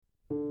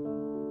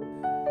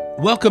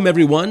Welcome,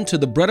 everyone, to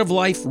the Bread of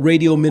Life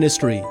radio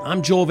ministry.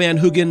 I'm Joel Van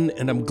Hoogen,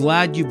 and I'm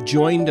glad you've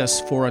joined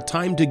us for a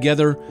time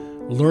together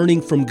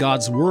learning from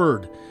God's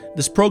Word.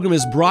 This program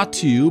is brought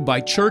to you by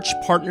Church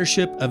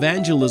Partnership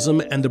Evangelism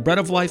and the Bread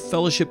of Life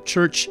Fellowship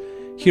Church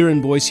here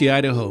in Boise,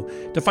 Idaho.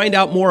 To find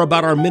out more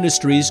about our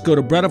ministries, go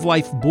to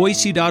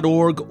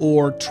breadoflifeboise.org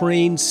or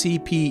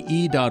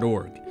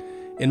traincpe.org.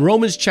 In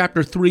Romans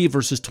chapter 3,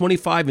 verses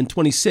 25 and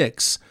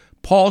 26,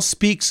 Paul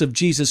speaks of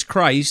Jesus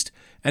Christ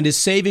and his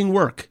saving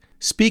work,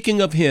 speaking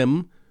of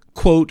him,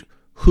 quote,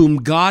 whom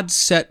God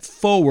set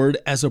forward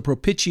as a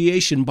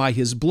propitiation by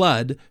his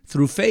blood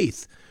through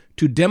faith,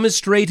 to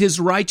demonstrate his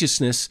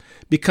righteousness,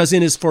 because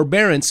in his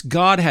forbearance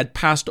God had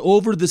passed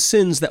over the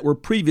sins that were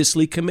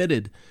previously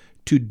committed,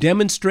 to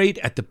demonstrate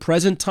at the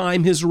present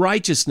time his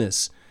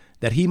righteousness,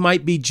 that he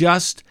might be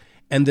just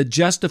and the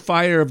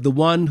justifier of the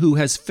one who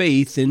has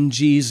faith in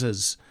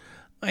Jesus.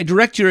 I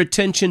direct your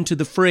attention to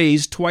the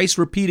phrase twice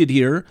repeated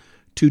here,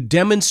 to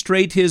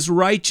demonstrate his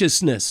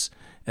righteousness.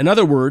 In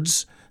other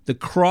words, the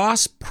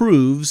cross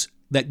proves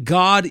that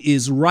God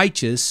is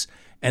righteous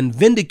and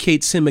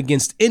vindicates him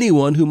against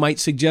anyone who might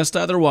suggest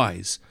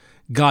otherwise.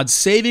 God's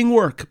saving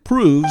work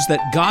proves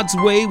that God's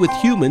way with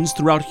humans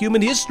throughout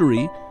human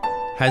history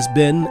has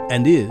been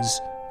and is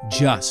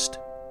just.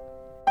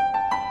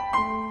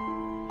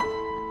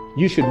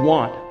 You should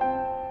want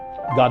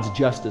God's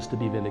justice to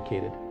be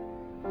vindicated.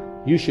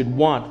 You should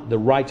want the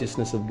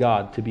righteousness of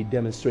God to be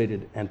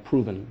demonstrated and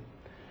proven.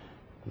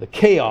 The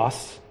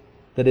chaos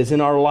that is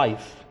in our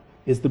life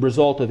is the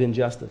result of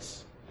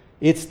injustice.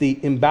 It's the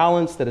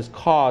imbalance that is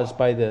caused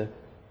by the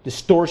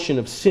distortion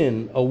of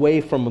sin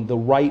away from the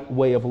right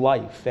way of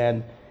life.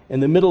 And in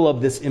the middle of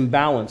this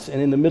imbalance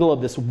and in the middle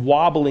of this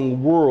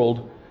wobbling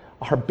world,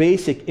 our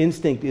basic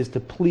instinct is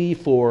to plea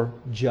for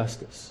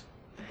justice.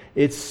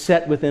 It's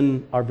set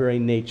within our very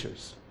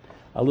natures.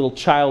 A little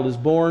child is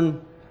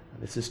born.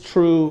 This is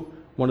true.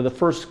 One of the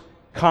first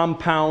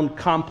compound,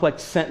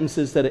 complex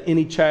sentences that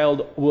any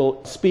child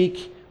will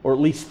speak or at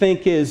least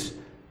think is,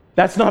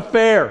 that's not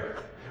fair,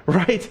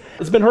 right?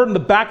 It's been heard in the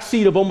back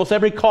seat of almost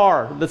every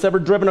car that's ever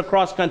driven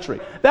across country.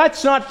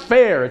 That's not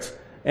fair.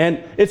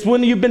 It's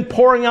when you've been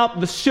pouring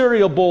out the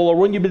cereal bowl or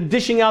when you've been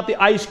dishing out the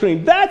ice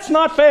cream. That's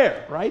not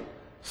fair, right?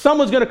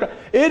 Someone's going to cry.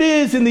 It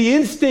is in the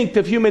instinct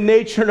of human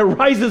nature, and it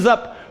rises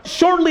up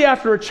shortly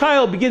after a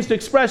child begins to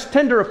express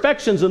tender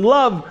affections and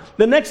love.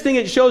 The next thing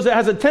it shows, it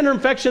has a tender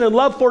affection and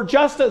love for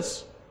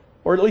justice,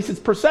 or at least its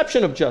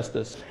perception of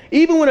justice.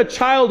 Even when a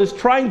child is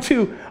trying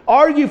to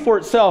argue for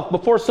itself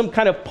before some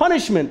kind of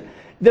punishment,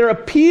 their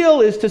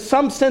appeal is to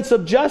some sense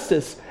of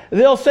justice.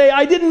 They'll say,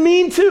 I didn't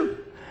mean to.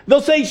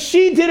 They'll say,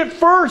 she did it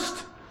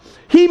first.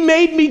 He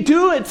made me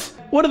do it.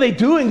 What are they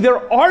doing?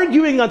 They're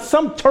arguing on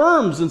some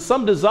terms and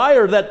some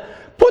desire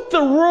that, put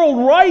the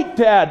world right,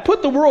 Dad.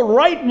 Put the world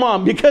right,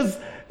 Mom, because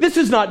this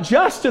is not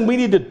just, and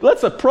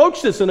let's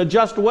approach this in a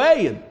just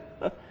way. And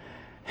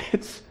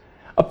it's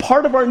a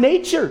part of our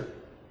nature.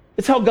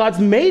 It's how God's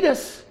made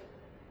us.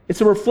 It's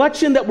a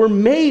reflection that we're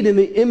made in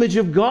the image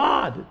of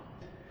God.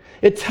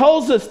 It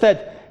tells us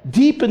that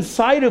deep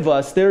inside of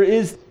us there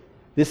is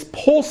this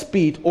pulse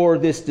beat or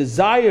this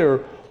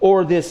desire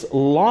or this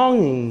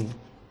longing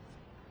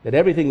that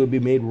everything would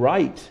be made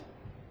right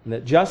and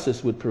that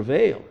justice would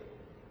prevail.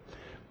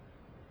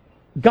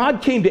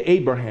 God came to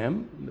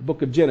Abraham in the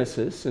book of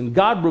Genesis, and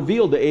God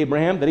revealed to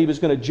Abraham that he was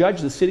going to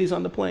judge the cities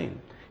on the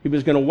plain. He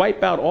was going to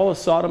wipe out all of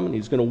Sodom, and he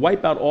was going to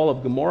wipe out all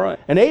of Gomorrah.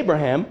 And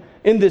Abraham,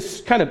 in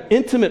this kind of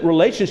intimate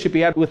relationship he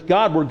had with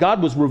God, where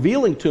God was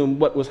revealing to him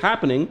what was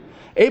happening,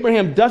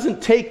 Abraham doesn't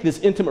take this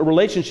intimate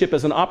relationship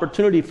as an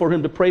opportunity for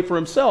him to pray for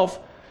himself.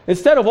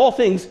 Instead of all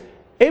things,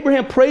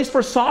 Abraham prays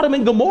for Sodom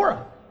and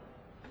Gomorrah.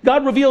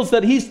 God reveals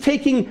that he's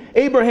taking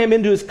Abraham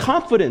into his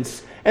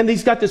confidence, and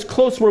he's got this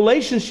close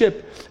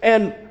relationship.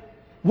 And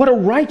what a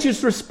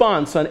righteous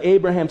response on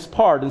Abraham's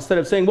part. Instead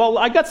of saying, well,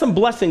 I got some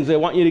blessings I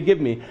want you to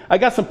give me. I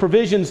got some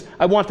provisions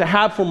I want to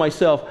have for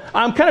myself.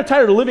 I'm kind of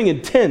tired of living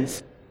in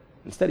tents.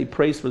 Instead, he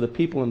prays for the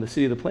people in the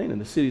city of the plain, in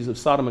the cities of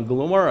Sodom and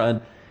Gomorrah.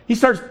 And he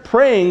starts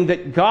praying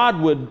that God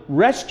would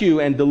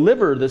rescue and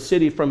deliver the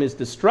city from his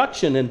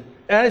destruction. And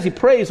as he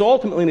prays,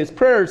 ultimately in his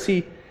prayers,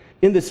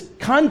 in this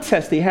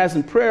contest he has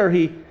in prayer,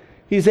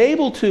 he's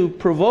able to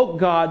provoke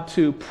God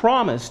to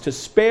promise to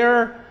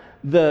spare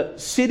the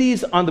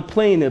cities on the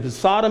plain of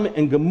Sodom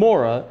and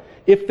Gomorrah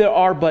if there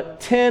are but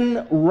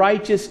 10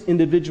 righteous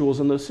individuals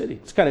in those cities.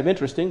 It's kind of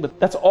interesting, but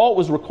that's all it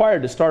was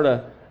required to start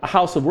a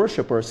house of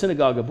worship or a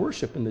synagogue of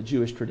worship in the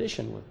Jewish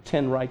tradition with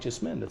 10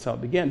 righteous men. That's how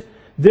it began.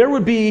 There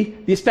would be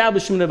the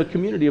establishment of a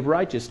community of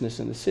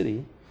righteousness in the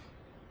city.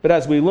 But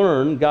as we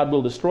learn, God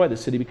will destroy the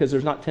city because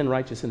there's not 10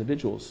 righteous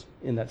individuals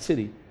in that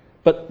city.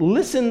 But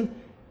listen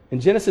in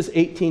Genesis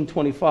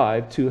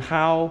 18:25 to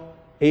how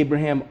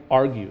Abraham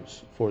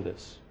argues for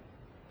this.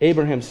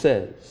 Abraham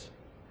says,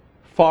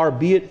 far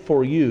be it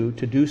for you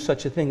to do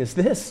such a thing as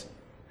this,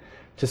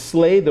 to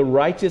slay the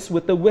righteous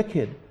with the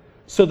wicked,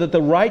 so that the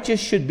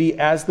righteous should be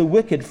as the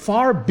wicked.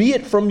 Far be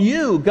it from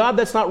you. God,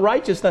 that's not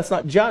righteous, that's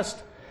not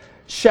just.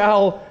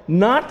 Shall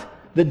not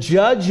the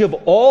judge of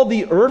all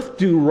the earth,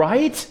 do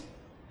right?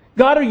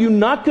 God, are you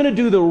not going to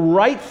do the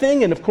right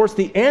thing? And of course,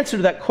 the answer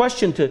to that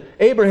question to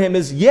Abraham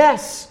is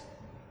yes.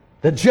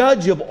 The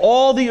judge of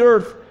all the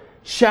earth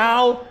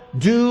shall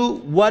do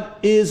what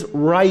is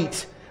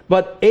right.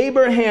 But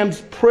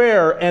Abraham's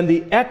prayer and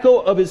the echo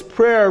of his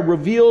prayer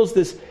reveals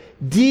this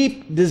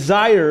deep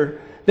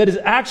desire that is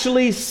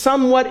actually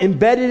somewhat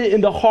embedded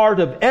in the heart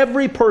of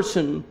every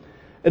person,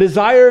 a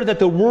desire that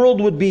the world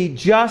would be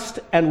just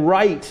and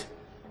right.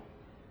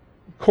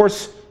 Of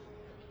course,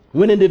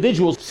 when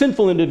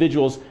sinful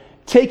individuals,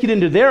 take it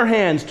into their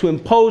hands to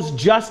impose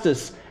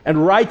justice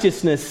and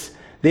righteousness,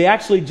 they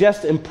actually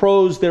just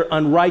impose their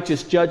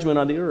unrighteous judgment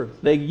on the earth.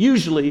 They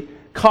usually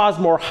cause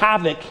more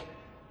havoc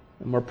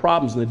and more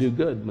problems than they do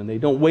good when they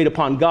don't wait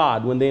upon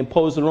God, when they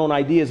impose their own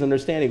ideas and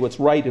understanding what's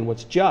right and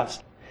what's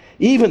just.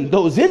 Even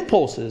those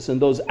impulses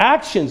and those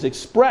actions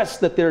express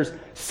that there's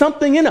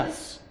something in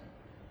us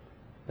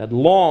that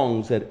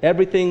longs that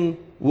everything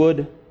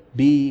would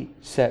be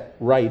set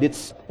right.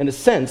 It's, in a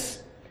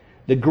sense,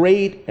 the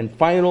great and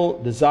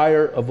final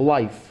desire of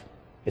life.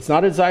 It's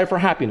not a desire for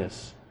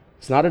happiness.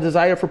 It's not a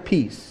desire for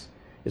peace.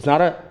 It's not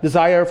a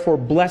desire for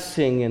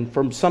blessing and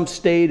from some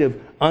state of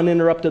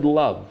uninterrupted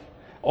love.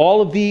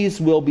 All of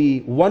these will be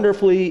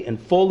wonderfully and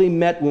fully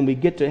met when we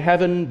get to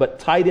heaven, but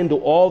tied into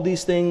all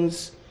these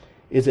things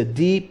is a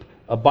deep,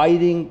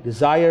 abiding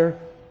desire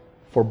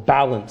for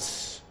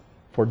balance,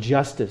 for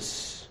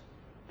justice,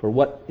 for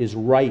what is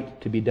right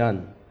to be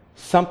done.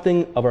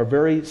 Something of our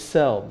very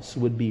selves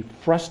would be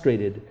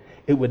frustrated.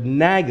 It would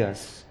nag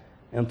us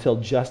until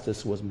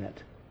justice was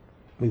met.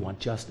 We want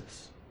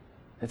justice.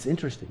 That's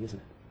interesting, isn't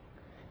it?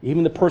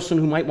 Even the person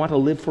who might want to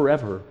live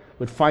forever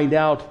would find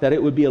out that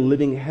it would be a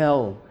living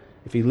hell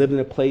if he lived in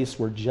a place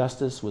where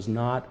justice was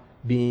not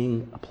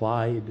being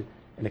applied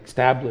and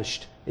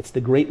established. It's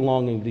the great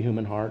longing of the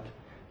human heart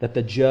that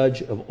the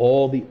judge of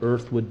all the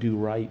earth would do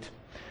right.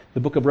 The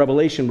book of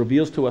Revelation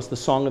reveals to us the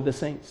song of the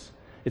saints.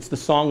 It's the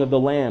song of the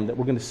Lamb that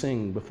we're going to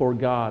sing before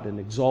God and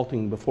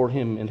exalting before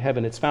Him in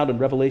heaven. It's found in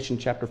Revelation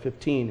chapter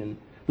 15. And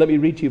let me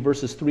read to you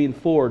verses 3 and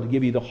 4 to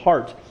give you the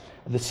heart,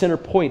 the center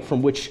point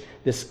from which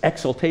this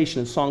exaltation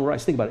and song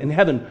rise. Think about it. In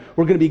heaven,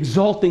 we're going to be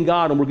exalting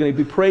God and we're going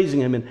to be praising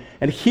Him.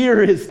 And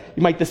here is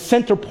the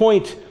center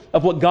point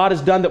of what God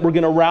has done that we're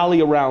going to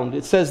rally around.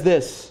 It says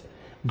this: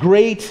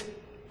 "Great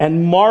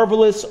and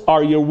marvelous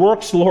are your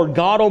works, Lord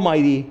God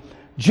Almighty.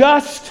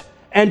 Just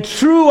and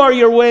true are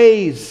your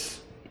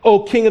ways,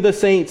 O King of the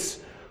saints.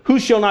 Who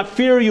shall not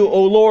fear you,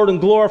 O Lord, and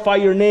glorify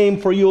your name?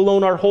 For you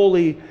alone are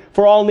holy.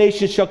 For all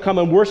nations shall come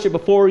and worship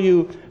before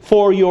you,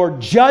 for your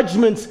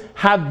judgments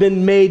have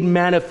been made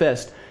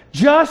manifest."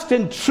 Just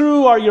and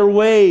true are your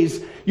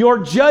ways. Your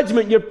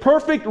judgment, your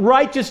perfect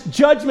righteous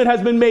judgment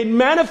has been made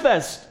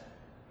manifest.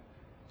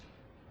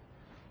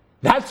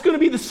 That's going to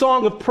be the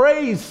song of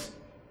praise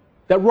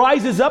that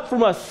rises up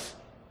from us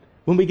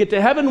when we get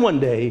to heaven one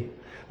day.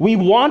 We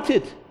want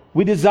it.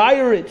 We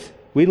desire it.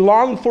 We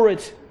long for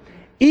it.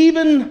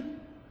 Even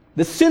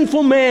the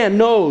sinful man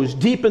knows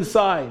deep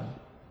inside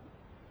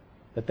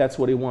that that's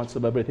what he wants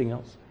above everything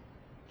else.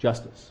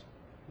 Justice,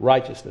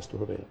 righteousness to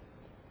prevail.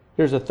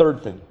 Here's a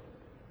third thing.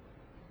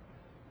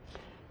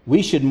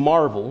 We should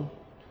marvel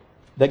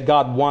that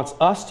God wants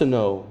us to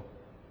know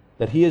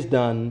that He has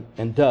done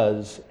and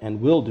does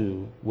and will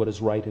do what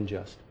is right and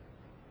just.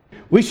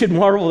 We should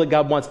marvel that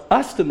God wants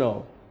us to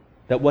know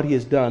that what He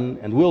has done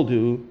and will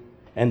do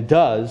and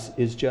does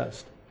is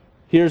just.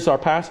 Here's our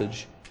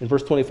passage in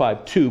verse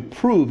 25. To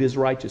prove His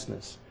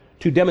righteousness.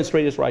 To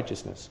demonstrate His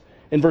righteousness.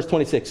 In verse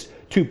 26.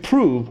 To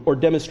prove or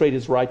demonstrate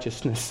His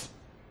righteousness.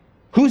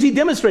 Who's He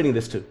demonstrating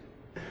this to?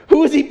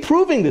 Who is He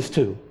proving this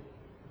to?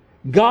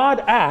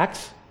 God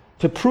acts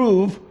to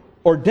prove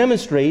or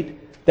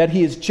demonstrate that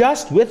He is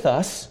just with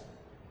us,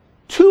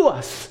 to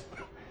us.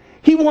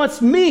 He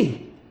wants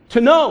me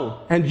to know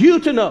and you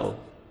to know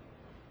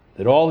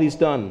that all He's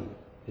done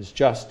is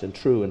just and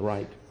true and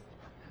right.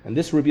 And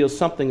this reveals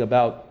something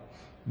about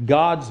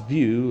God's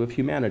view of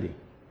humanity.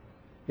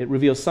 It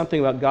reveals something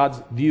about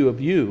God's view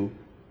of you.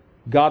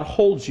 God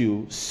holds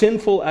you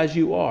sinful as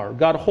you are.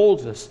 God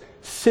holds us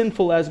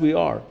sinful as we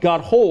are.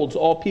 God holds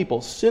all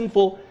people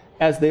sinful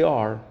as they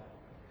are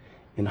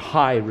in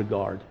high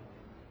regard,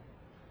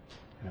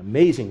 an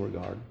amazing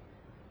regard.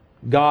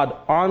 God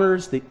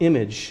honors the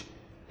image,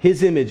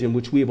 His image in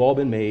which we have all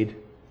been made.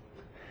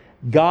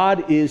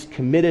 God is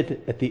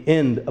committed at the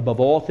end,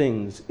 above all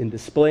things, in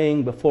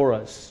displaying before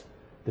us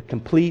the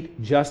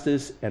complete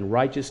justice and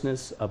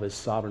righteousness of His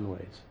sovereign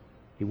ways.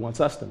 He wants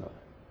us to know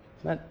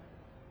that. Isn't that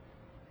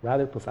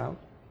rather profound?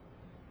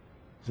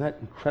 Isn't that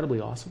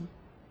incredibly awesome?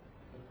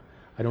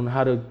 I don't know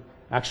how to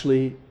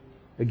actually,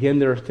 again,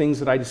 there are things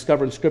that I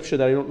discover in Scripture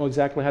that I don't know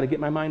exactly how to get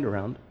my mind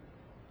around.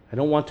 I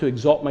don't want to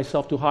exalt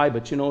myself too high,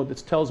 but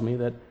this tells me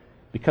that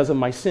because of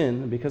my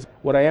sin, and because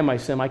what I am my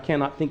sin, I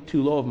cannot think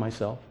too low of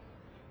myself.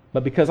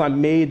 But because I'm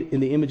made in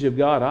the image of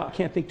God, I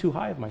can't think too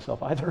high of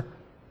myself either.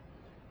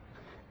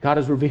 God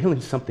is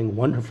revealing something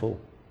wonderful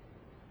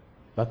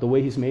about the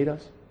way He's made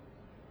us,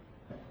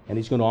 and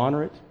He's going to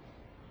honor it,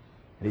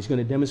 And he's going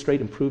to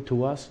demonstrate and prove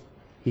to us.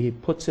 He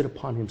puts it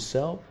upon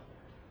himself.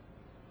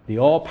 The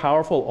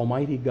all-powerful,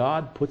 almighty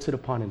God puts it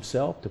upon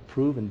himself to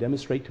prove and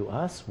demonstrate to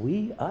us,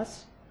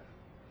 us,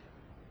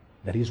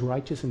 that he's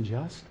righteous and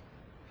just.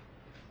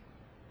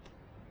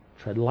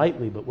 Tread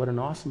lightly, but what an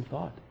awesome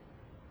thought.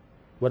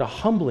 What a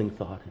humbling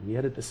thought, and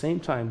yet at the same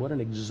time, what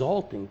an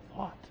exalting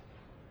thought.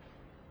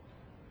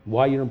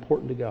 Why you're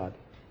important to God.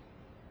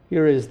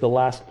 Here is the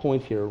last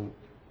point here.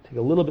 Take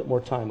a little bit more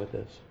time with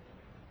this.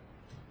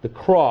 The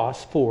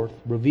cross, fourth,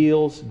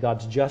 reveals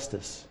God's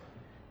justice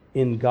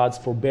in God's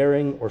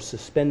forbearing or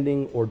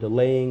suspending or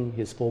delaying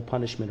his full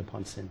punishment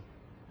upon sin.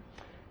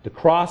 The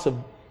cross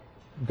of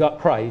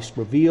Christ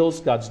reveals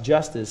God's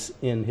justice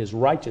in his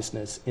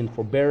righteousness in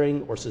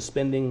forbearing or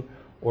suspending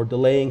or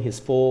delaying his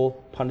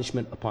full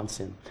punishment upon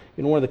sin.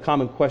 You know, one of the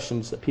common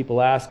questions that people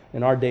ask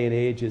in our day and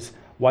age is,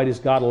 why does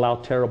God allow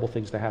terrible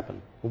things to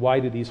happen? Why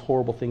do these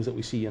horrible things that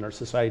we see in our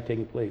society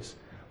taking place?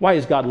 Why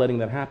is God letting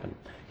that happen?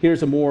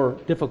 Here's a more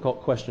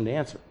difficult question to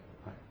answer.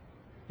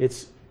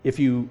 It's if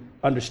you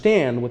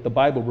understand what the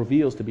Bible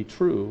reveals to be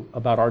true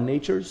about our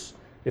natures,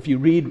 if you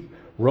read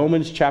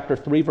Romans chapter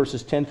 3,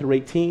 verses 10 through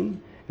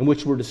 18, in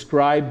which we're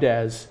described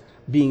as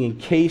being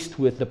encased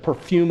with the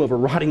perfume of a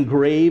rotting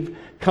grave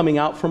coming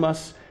out from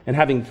us, and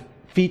having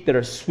feet that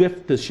are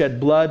swift to shed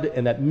blood,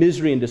 and that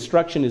misery and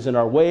destruction is in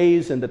our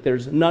ways, and that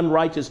there's none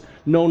righteous,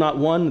 no, not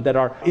one, that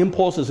our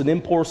impulse is an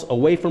impulse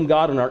away from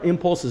God, and our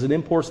impulse is an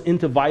impulse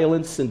into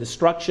violence and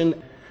destruction.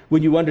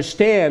 When you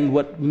understand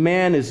what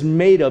man is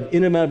made of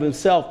in and of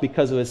himself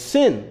because of his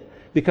sin,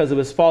 because of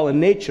his fallen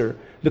nature,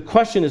 the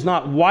question is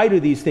not, why do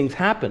these things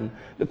happen?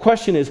 The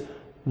question is,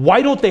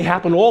 why don't they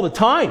happen all the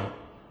time?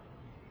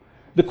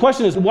 The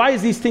question is, why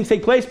does these things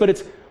take place? But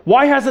it's,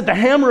 why hasn't the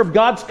hammer of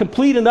God's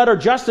complete and utter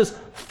justice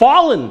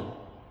fallen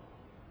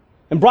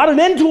and brought an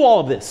end to all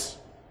of this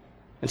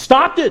and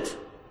stopped it,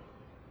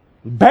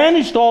 and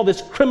banished all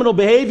this criminal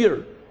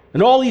behavior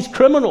and all these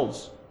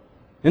criminals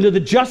into the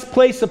just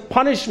place of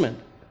punishment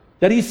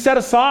that he's set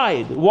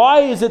aside?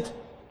 Why is it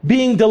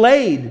being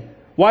delayed?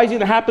 Why is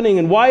it happening,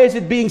 and why is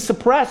it being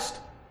suppressed?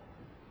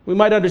 We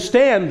might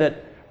understand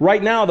that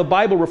right now the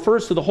Bible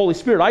refers to the Holy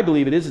Spirit. I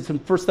believe it is. It's in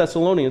 1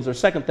 Thessalonians or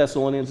 2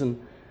 Thessalonians, and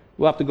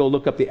we'll have to go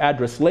look up the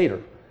address later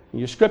in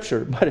your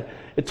scripture. But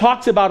it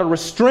talks about a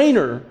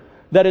restrainer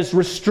that is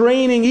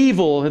restraining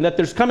evil, and that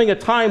there's coming a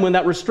time when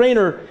that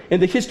restrainer in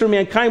the history of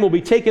mankind will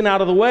be taken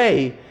out of the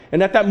way.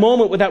 And at that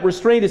moment when that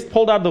restraint is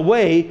pulled out of the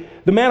way,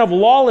 the man of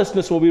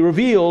lawlessness will be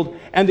revealed,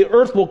 and the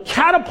earth will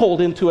catapult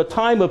into a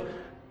time of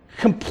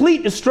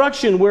complete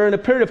destruction, where in a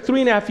period of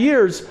 3.5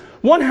 years,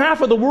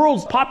 1/2 of the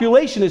world's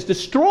population is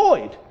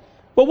destroyed.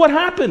 But what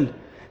happened?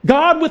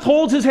 God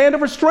withholds his hand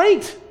of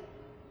restraint.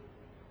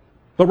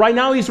 But right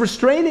now he's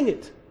restraining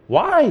it.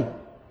 Why?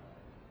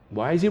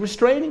 Why is he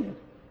restraining it?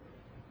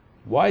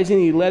 Why isn't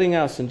he letting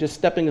us and just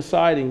stepping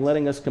aside and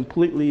letting us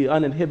completely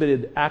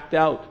uninhibited act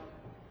out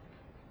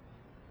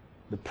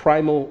the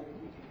primal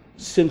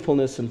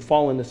sinfulness and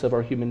fallenness of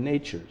our human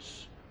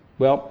natures?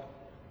 Well,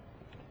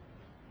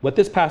 what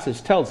this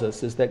passage tells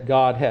us is that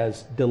God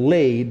has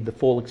delayed the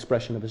full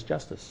expression of his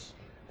justice.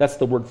 That's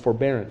the word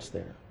forbearance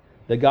there.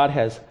 That God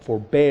has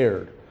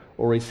forbeared,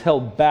 or he's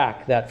held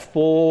back that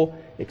full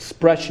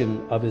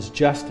expression of his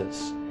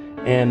justice,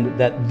 and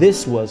that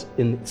this was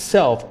in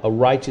itself a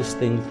righteous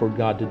thing for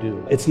God to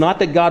do. It's not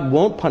that God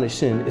won't punish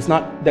sin. It's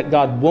not that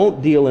God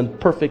won't deal in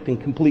perfect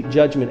and complete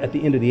judgment at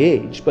the end of the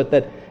age, but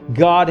that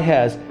God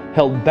has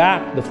held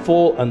back the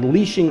full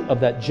unleashing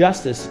of that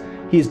justice.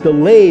 He's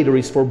delayed, or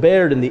he's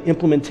forbeared in the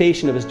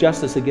implementation of his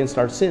justice against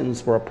our sins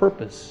for a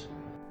purpose.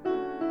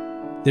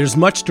 There's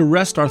much to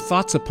rest our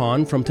thoughts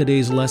upon from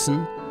today's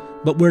lesson,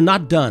 but we're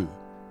not done.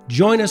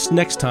 Join us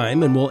next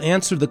time and we'll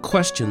answer the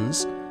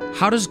questions: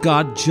 how does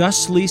God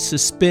justly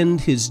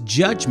suspend his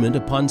judgment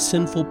upon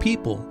sinful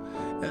people?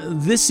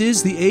 This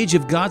is the age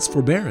of God's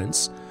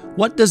forbearance.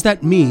 What does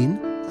that mean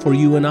for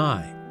you and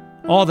I?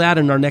 All that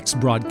in our next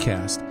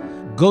broadcast.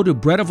 Go to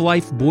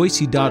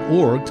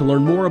breadoflifeboise.org to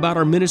learn more about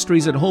our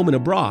ministries at home and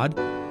abroad.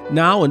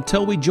 Now,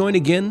 until we join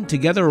again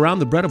together around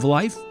the Bread of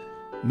Life,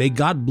 may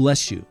God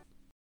bless you.